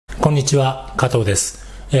こんにちは、加藤です。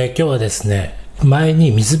今日はですね、前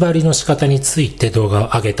に水張りの仕方について動画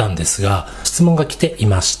を上げたんですが、質問が来てい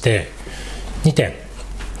まして、2点。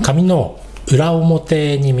紙の裏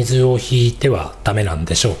表に水を引いてはダメなん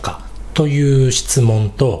でしょうかという質問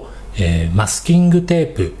と、マスキングテ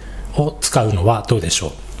ープを使うのはどうでしょ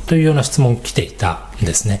うというような質問が来ていたん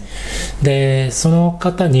ですね。で、その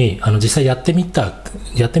方に実際やってみ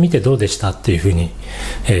てどうでしたっていうふうに、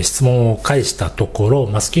質問を返したところ、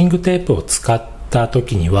マスキングテープを使った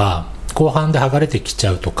時には後半で剥がれてきち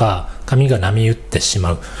ゃうとか、紙が波打ってし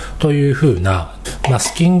まうというふうなマ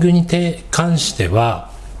スキングに関して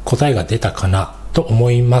は答えが出たかなと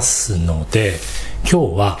思いますので、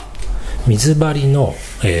今日は水張りの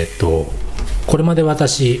これまで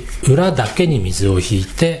私裏だけに水を引い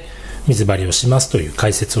て水張りをしますという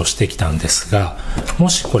解説をしてきたんですが、も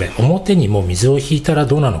しこれ表にも水を引いたら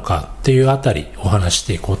どうなのかっていうあたりお話し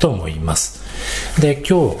ていこうと思います。で、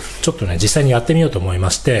今日ちょっとね実際にやってみようと思いま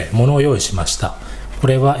して物を用意しました。こ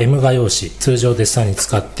れは M 画用紙、通常デッサンに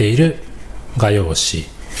使っている画用紙、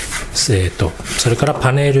それから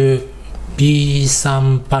パネル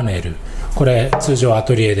B3 パネル、これ通常ア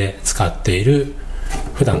トリエで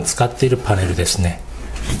普段使っているパネルですね。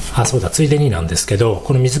そうだ、ついでになんですけど、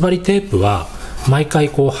この水張りテープは毎回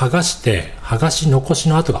こう剥がし残し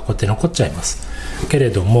の跡がこうやって残っちゃいますけ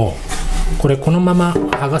れども、このまま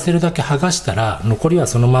剥がせるだけ剥がしたら残りは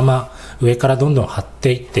そのまま上からどんどん貼っ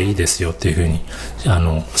ていっていいですよっていうふうに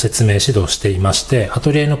説明指導していまして、ア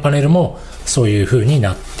トリエのパネルもそういうふうに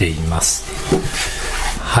なっています。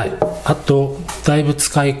はい、あとだいぶ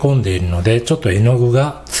使い込んでいるのでちょっと絵の具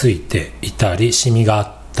がついていたりシミがあ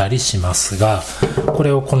ったりしますが、こ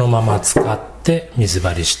れをこのまま使って水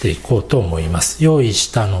張りしていこうと思います。用意し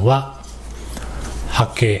たのはハ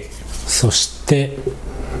ケ、そして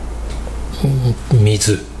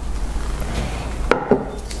水、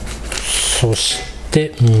そし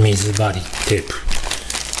て水張りテープ。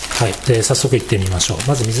はい、で早速いってみましょう。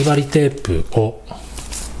まず水張りテープを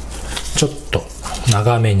ちょっと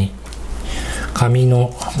長めに、紙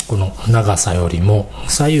のこの長さよりも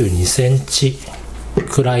左右2センチ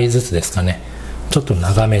くらいずつですかね、ちょっと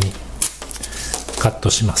長めにカット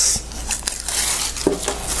します。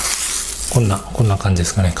こんな感じで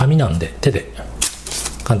すかね。紙なんで手で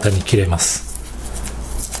簡単に切れます。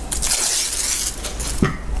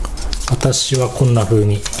私はこんな風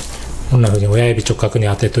に親指直角に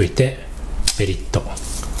当てといてペリッと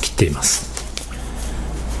切っています。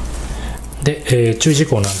で、注意事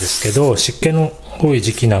項なんですけど、湿気の多い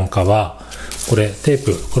時期なんかはこれテー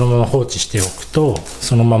プこのまま放置しておくと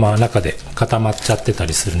そのまま中で固まっちゃってた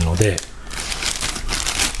りするので、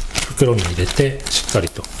袋に入れてしっかり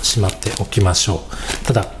としまっておきましょう。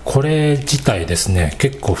ただこれ自体ですね、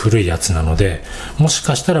結構古いやつなので、もし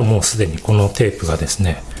かしたらもうすでにこのテープがです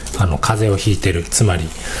ね風邪をひいてる、つまり、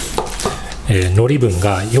のり分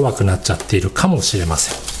が弱くなっちゃっているかもしれま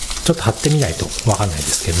せん。ちょっと貼ってみないとわかんないで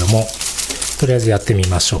すけれども、とりあえずやってみ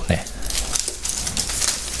ましょうね。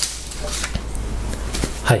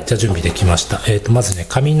はい、じゃあ準備できました。まずね、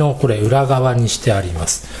紙のこれ裏側にしてありま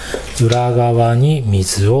す。裏側に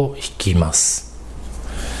水を引きます。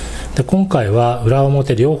で、今回は裏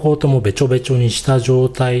表両方ともべちょべちょにした状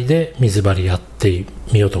態で水張りやって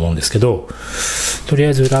みようと思うんですけど、とり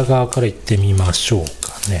あえず裏側からいってみましょう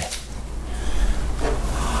かね。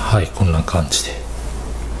はい、こんな感じで。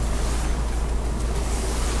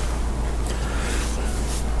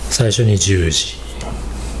最初に十字、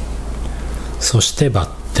そしてバッ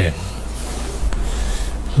テ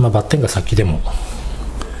ン、バッテンが先でも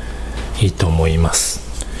いいと思います。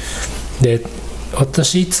で、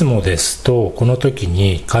私いつもですとこの時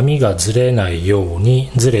に紙がずれないよう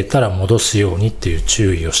に、ずれたら戻すようにっていう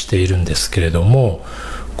注意をしているんですけれども、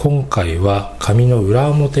今回は紙の裏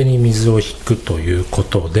表に水を引くというこ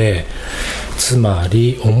とで、つま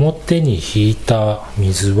り表に引いた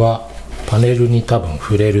水はパネルに多分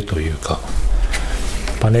触れるというか、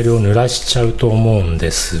パネルを濡らしちゃうと思うん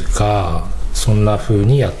ですが、そんな風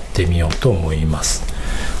にやってみようと思います。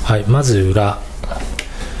はい、まず裏、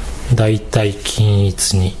だいたい均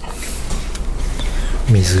一に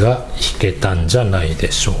水が引けたんじゃないで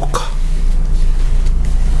しょうか。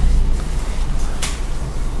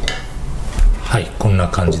はい、こんな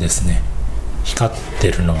感じですね。光って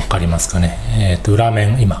るの分かりますかね。裏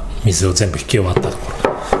面、今水を全部引き終わったとこ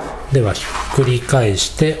ろでは、ひっくり返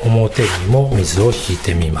して表にも水を引い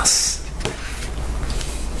てみます。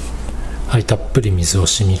はい、たっぷり水を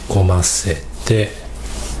染み込ませて、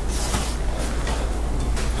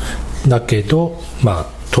だけど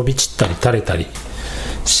飛び散ったり垂れたり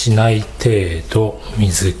しない程度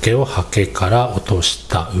水気をハケから落とし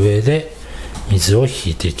た上で水を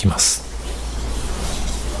引いていきます。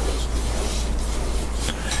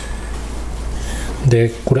で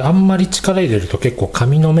これあんまり力入れると結構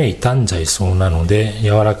紙の目傷んじゃいそうなので、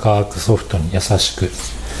柔らかくソフトに優しく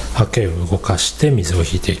ハケを動かして水を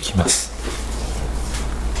引いていきます。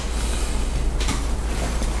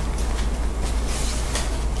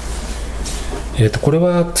これ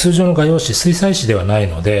は通常の画用紙、水彩紙ではない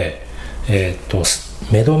ので、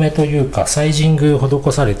目止めというかサイジング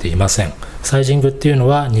施されていません。サイジングっていうの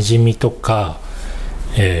はにじみとか、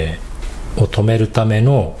を止めるため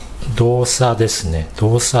の動作ですね。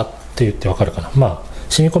動作って言ってわかるかな。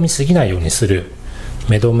染み込みすぎないようにする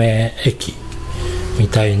目止め液み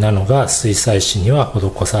たいなのが水彩紙には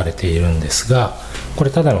施されているんですが、これ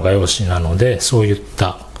ただの画用紙なのでそういっ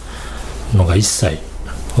たのが一切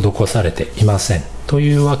施されていません。と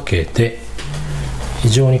いうわけで非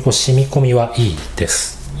常に染み込みはいいで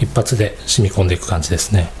す。一発で染み込んでいく感じで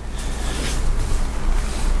すね。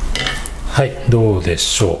はい、どうで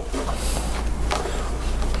しょう。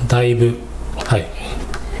だいぶ、はい、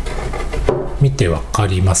見てわか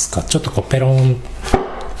りますか。ちょっとペロン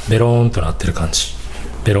ベローンとなってる感じ。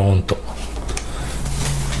ベローンと、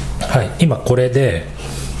はい、今これで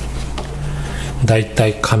だいた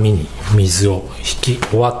い紙に水を引き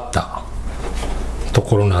終わったと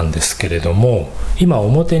ころなんですけれども、今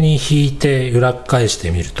表に引いて裏返し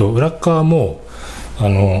てみると、裏側も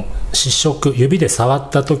試色、指で触っ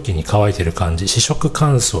た時に乾いてる感じ、試色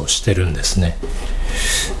乾燥してるんですね。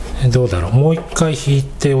どうだろう、もう一回引い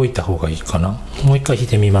ておいた方がいいかな。もう一回引い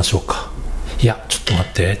てみましょうか。いや、ちょっと待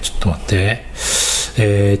って、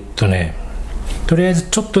とりあえず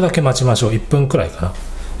ちょっとだけ待ちましょう。1分くらいかな。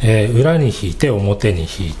裏に引いて表に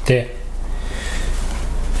引いて、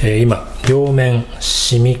今両面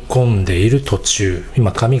染み込んでいる途中、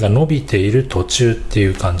今紙が伸びている途中ってい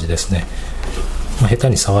う感じですね。下手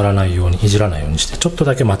に触らないように、いじらないようにしてちょっと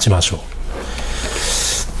だけ待ちましょ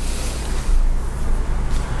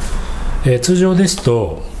う。通常です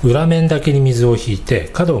と裏面だけに水を引いて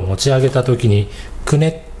角を持ち上げた時にくね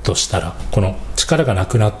っとしたら、この力がな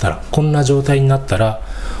くなったら、こんな状態になったら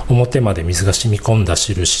表まで水が染み込んだ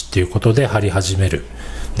印っていうことで貼り始める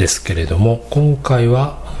んですけれども、今回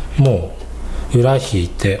はもう裏引い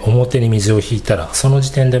て表に水を引いたら、その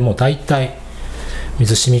時点でもう大体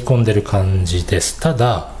水染み込んでる感じです。た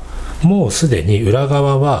だもうすでに裏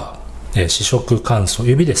側は試色乾燥、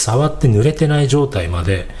指で触って濡れてない状態ま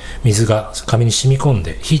で水が紙に染み込ん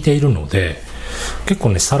で引いているので、結構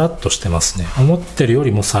ねサラッとしてますね。思ってるよ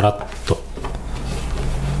りもサラッと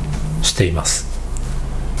しています。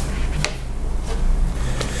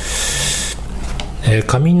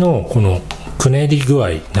紙のこのくねり具合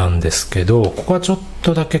なんですけど、ここはちょっ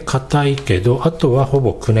とだけ硬いけど、あとはほ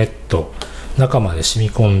ぼくねっと中まで染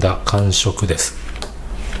み込んだ感触です。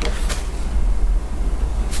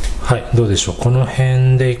はい、どうでしょう。この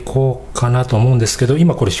辺でいこうかなと思うんですけど、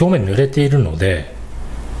今これ表面濡れているので、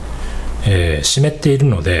湿っている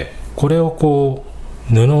ので、これをこ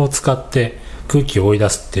う布を使って空気を追い出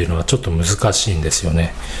すっていうのはちょっと難しいんですよ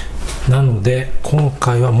ね。なので今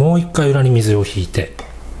回はもう一回裏に水を引いて、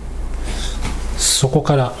そこ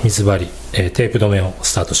から水張り、テープ止めを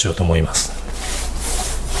スタートしようと思います。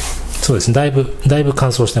そうですね、だいぶ乾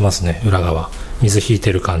燥してますね。裏側水引い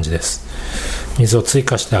てる感じです。水を追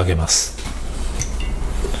加してあげます。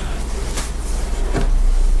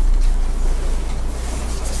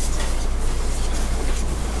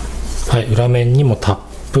はい、裏面にもたっ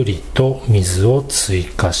ぷりと水を追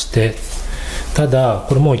加して、ただ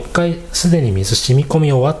これもう一回すでに水染み込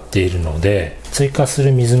み終わっているので、追加す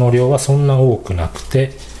る水の量はそんな多くなく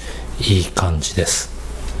ていい感じです。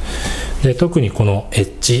で特にこのエ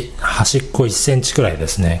ッジ、端っこ1センチくらいで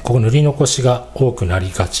すね、ここ塗り残しが多くな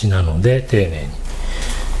りがちなので丁寧に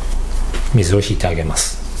水を引いてあげま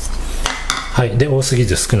す。はい、で多すぎ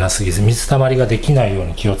ず少なすぎず、水たまりができないよう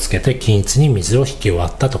に気をつけて均一に水を引き終わ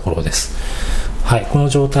ったところです。はい、この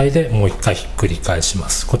状態でもう一回ひっくり返しま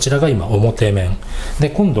す。こちらが今表面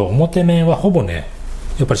で、今度表面はほぼね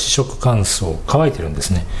やっぱり試食乾燥乾いてるんで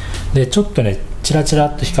すね。でちょっとねチラチラ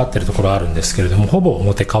っと光ってるところあるんですけれども、ほぼ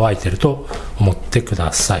表乾いてると思ってく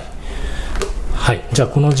ださい。はい、じゃあ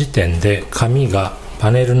この時点で紙が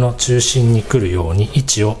パネルの中心に来るように位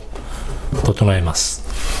置を整えます。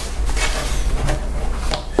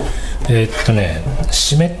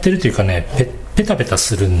湿ってるというかね、ペタペタ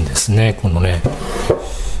するんですね。このね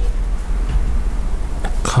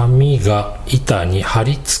紙が板に張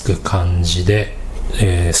り付く感じで、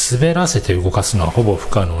滑らせて動かすのはほぼ不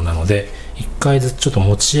可能なので、1回ずつちょっと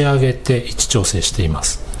持ち上げて位置調整していま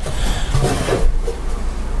す。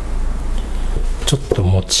ちょっと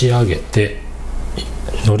持ち上げて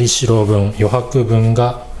のりしろ分、余白分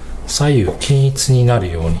が左右均一にな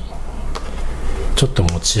るようにちょっと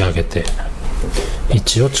持ち上げて位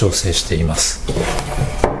置を調整しています。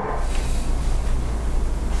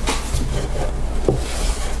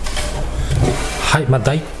はい、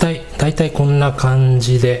だいたいこんな感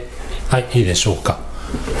じで、はい、いいでしょうか。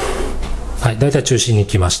はい、だいたい中心に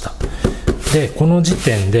来ました。で、この時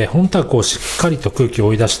点で本当はこうしっかりと空気を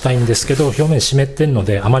追い出したいんですけど、表面湿ってるの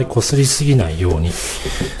であまりこすりすぎないように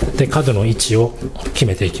で角の位置を決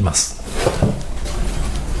めていきます。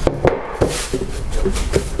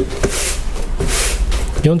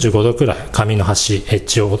45度くらい紙の端エッ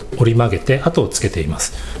ジを折り曲げて跡をつけていま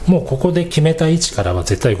す。もうここで決めた位置からは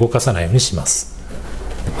絶対動かさないようにします。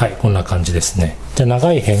はい、こんな感じですね。じゃあ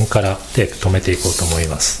長い辺からテープ留めていこうと思い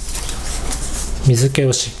ます。水気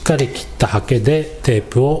をしっかり切ったハケでテー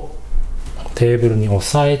プをテーブルに押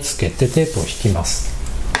さえつけてテープを引きます。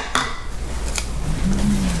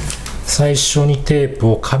最初にテープ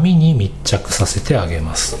を紙に密着させてあげ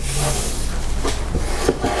ます。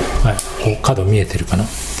はい、角見えてるかな。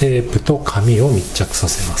テープと紙を密着さ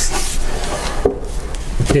せます。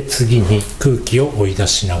で、次に空気を追い出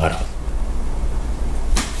しながら、は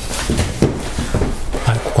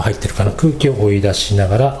い、ここ入ってるかな。空気を追い出しな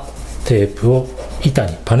がらテープを板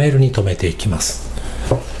にパネルに留めていきます。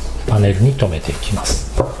パネルに留めていきま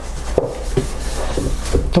す。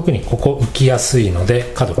特にここ浮きやすいの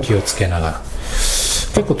で角気をつけながら、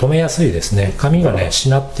結構留めやすいですね。紙がねし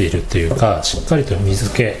なっているっていうか、しっかりと水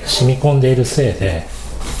気染み込んでいるせいで、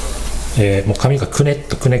もう紙がくねっ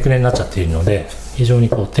とくねくねになっちゃっているので、非常に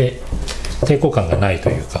こう抵抗感がないと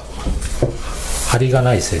いうか、張りが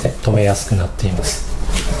ないせいで留めやすくなっています。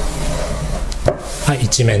はい、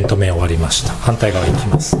一面留め終わりました。反対側いき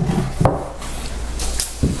ます。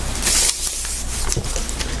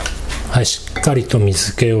はい、しっかりと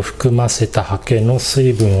水気を含ませたハケの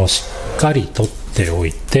水分をしっかり取ってお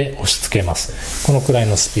いて押し付けます。このくらい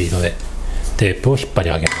のスピードでテープを引っ張り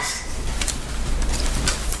上げます。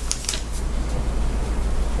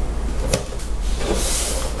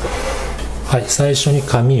はい、最初に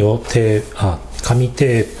紙テ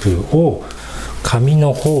ープを紙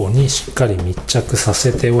の方にしっかり密着さ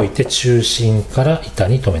せておいて、中心から板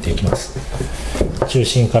に留めていきます。中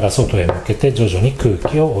心から外へ向けて徐々に空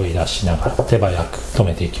気を追い出しながら手早く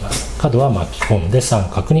留めていきます。角は巻き込んで三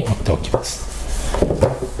角に折っておきます。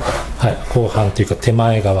はい、後半というか手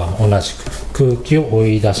前側も同じく空気を追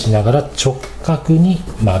い出しながら直角に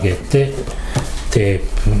曲げてテ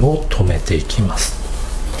ープを留めていきます。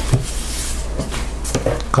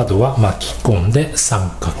角は巻き込んで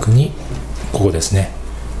三角に、ここですね、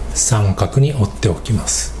三角に折っておきま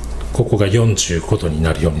す。ここが45度に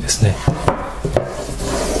なるようにですね。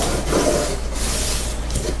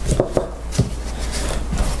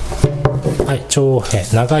はい、長辺、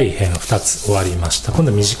長い辺2つ終わりました。今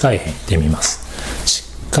度短い辺いってみます。し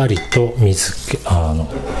っかりと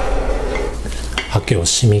ハケを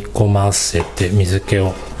染み込ませて、水気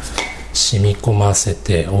を染み込ませ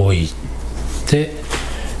ておいて、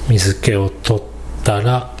水気を取った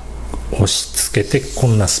ら押し付けて、こ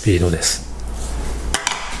んなスピードです。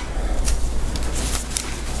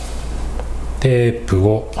テープ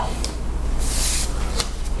を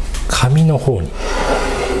紙の方に、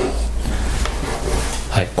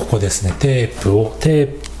はい、ここですね。テープ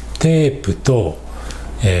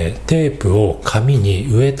を紙に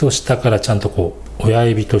上と下からちゃんとこう親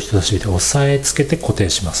指と人差し指で押さえつけて固定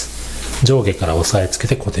します。上下から押さえつけ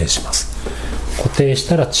て固定します。固定し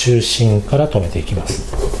たら中心から留めていきま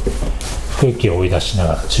す。空気を追い出しな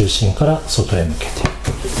がら中心から外へ向けて、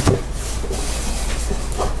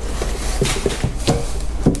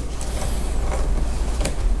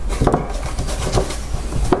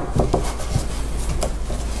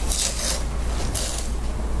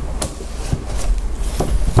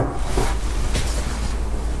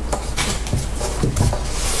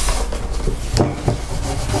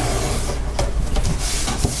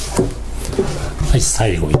はい、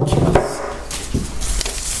最後いきます。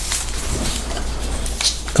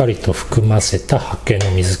しっかりと含ませたハケの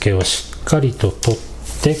水気をしっかりと取っ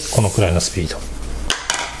て、このくらいのスピード。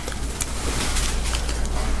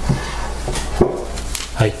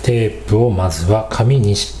はい、テープをまずは紙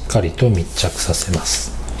にしっかりと密着させま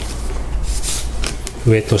す。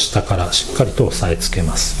上と下からしっかりと押さえつけ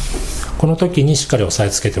ます。この時にしっかり押さ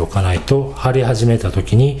えつけておかないと、貼り始めた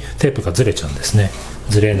時にテープがずれちゃうんですね。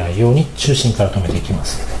ずれないように中心から留めていきま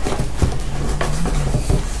す。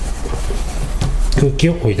空気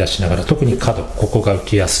を追い出しながら、特に角、ここが浮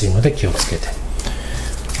きやすいので気をつけて。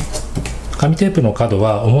紙テープの角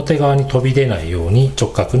は表側に飛び出ないように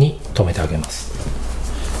直角に留めてあげます。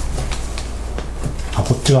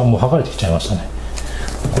こっち側も剥がれてきちゃいましたね。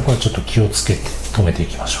ここはちょっと気をつけて止めてい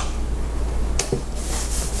きましょう。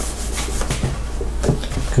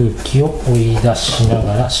空気を追い出しな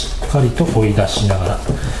がら、しっかりと追い出しなが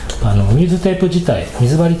ら、水テープ自体、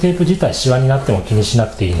水張りテープ自体シワになっても気にしな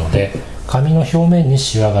くていいので、紙の表面に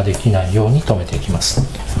シワができないように留めていきます。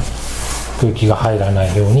空気が入らな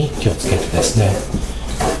いように気をつけてですね。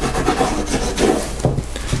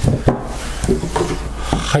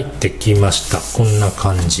入ってきました。こんな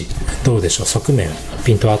感じ。どうでしょう、側面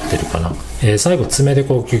ピント合ってるかな。最後爪で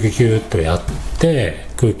こうキュキュキュッとやって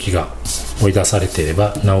空気が追い出されていれ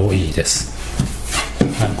ばなおいいです。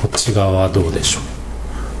はい、こっち側はどうでしょ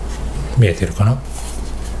う。見えてるかな。は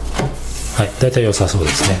い、だいたい良さそうで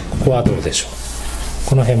すね。ここはどうでしょう。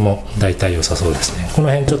この辺もだいたい良さそうですね。この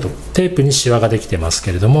辺ちょっとテープにシワができてます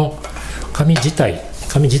けれども、紙自体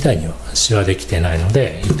にはシワできてないの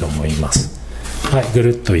でいいと思います。はい、ぐ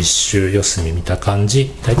るっと一周四隅見た感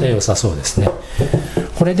じ、だいたい良さそうですね。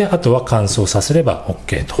これであとは乾燥させれば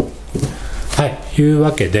OK と。はい、いう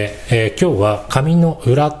わけで、今日は紙の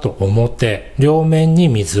裏と表両面に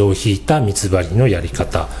水を引いた水張りのやり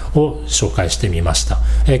方を紹介してみました。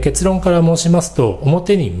結論から申しますと、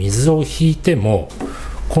表に水を引いても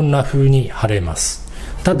こんな風に貼れます。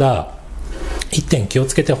ただ一点気を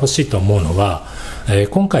つけてほしいと思うのは、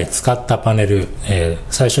今回使ったパネル、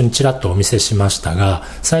最初にちらっとお見せしましたが、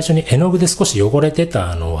最初に絵の具で少し汚れて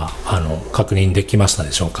たのは確認できました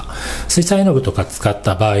でしょうか。水彩絵の具とか使っ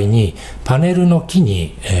た場合にパネルの木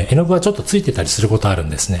に、絵の具がちょっとついてたりすることあるん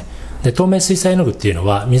ですね。で、透明水彩絵の具っていうの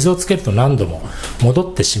は水をつけると何度も戻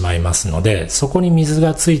ってしまいますので、そこに水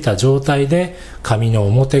がついた状態で紙の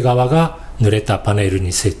表側が濡れたパネル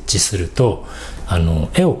に設置すると、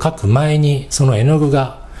絵を描く前にその絵の具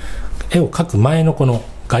が絵を描く前のこの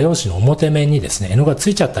画用紙の表面にですね、絵の具がつ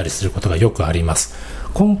いちゃったりすることがよくあります。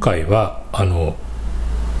今回は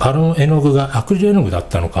絵の具がアクリル絵の具だっ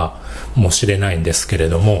たのかもしれないんですけれ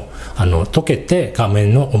ども、溶けて画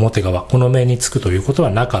面の表側、この面につくということは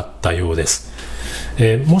なかったようです。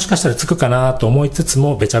もしかしたらつくかなと思いつつ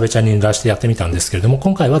もべちゃべちゃに濡らしてやってみたんですけれども、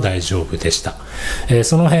今回は大丈夫でした。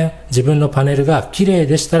その辺自分のパネルが綺麗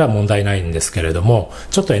でしたら問題ないんですけれども、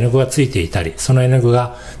ちょっと絵の具がついていたり、その絵の具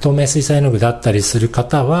が透明水彩絵の具だったりする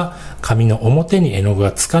方は、紙の表に絵の具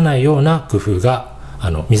がつかないような工夫が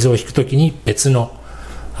水を引くときに別の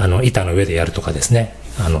板の上でやるとかですね、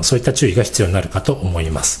そういった注意が必要になるかと思い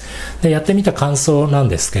ます。で、やってみた感想なん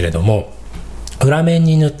ですけれども、裏面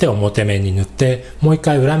に塗って表面に塗ってもう一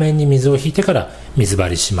回裏面に水を引いてから水張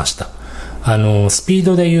りしました。スピー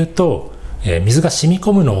ドで言うと、水が染み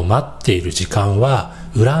込むのを待っている時間は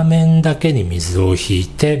裏面だけに水を引い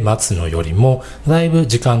て待つのよりもだいぶ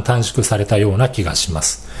時間短縮されたような気がしま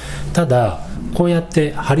す。ただこうやっ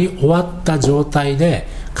て貼り終わった状態で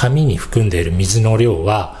紙に含んでいる水の量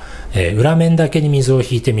は、裏面だけに水を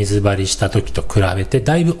引いて水張りした時と比べて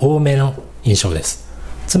だいぶ多めの印象です。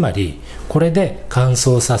つまりこれで乾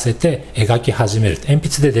燥させて描き始める、鉛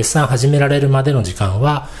筆でデッサン始められるまでの時間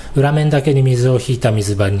は裏面だけに水を引いた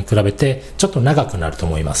水張りに比べてちょっと長くなると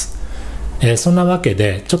思います。そんなわけ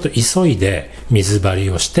でちょっと急いで水張り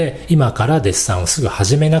をして今からデッサンをすぐ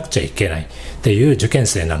始めなくちゃいけないっていう受験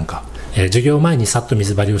生なんか、授業前にさっと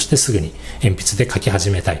水張りをしてすぐに鉛筆で描き始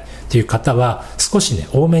めたいっていう方は少しね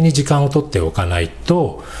多めに時間を取っておかない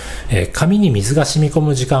と、紙に水が染み込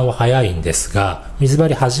む時間は早いんですが、水張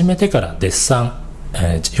り始めてからデッサン、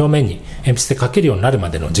表面に鉛筆で描けるようになるま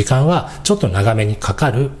での時間はちょっと長めにかか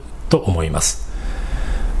ると思います。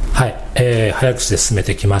はい、早口で進め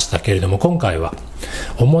てきましたけれども、今回は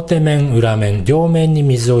表面裏面両面に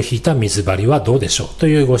水を引いた水張りはどうでしょうと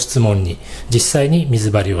いうご質問に実際に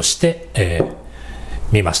水張りをして、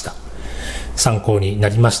みました。参考にな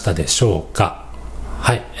りましたでしょうか。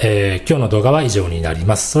はい、今日の動画は以上になり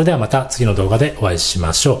ます。それではまた次の動画でお会いし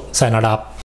ましょう。さよなら。